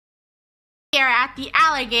Here at the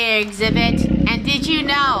alligator exhibit, and did you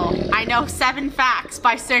know? I know 7 facts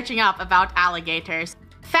by searching up about alligators.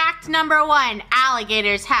 Fact number 1,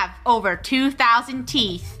 alligators have over 2,000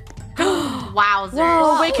 teeth. Wowzers.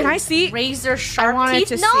 Whoa, wait, can I see? Razor sharp teeth?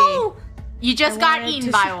 To no! You just got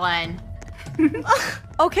eaten by one.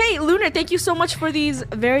 Okay, Lunar, thank you so much for these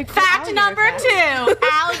very cool Fact number 2,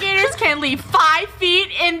 alligators can leap 5 feet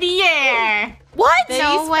in the air. What?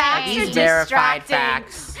 No way. These verified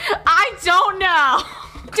facts. I don't know.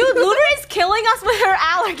 Dude, Lunar is killing us with her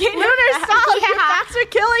alligator. Lunar, stop! Your facts are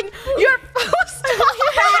killing your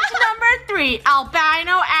Fact number 3,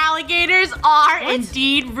 albino alligators are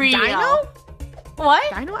indeed real. Dino?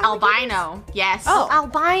 What? Dino Albino, yes. Oh.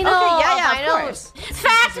 Albino. Okay, yeah, albino. of course.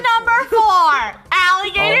 Fact number 4,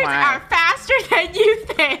 alligators are faster than you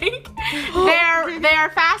think. They're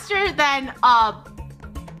faster than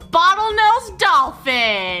bottlenose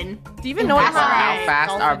dolphin. Do you even know what That's right. How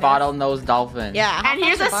fast are bottlenose dolphins? Yeah. And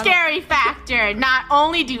here's a scary factor. Not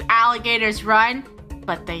only do alligators run,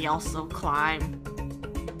 but they also climb.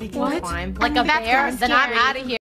 They can climb. Like Like a That's bear, kinda then I'm scary. out of here.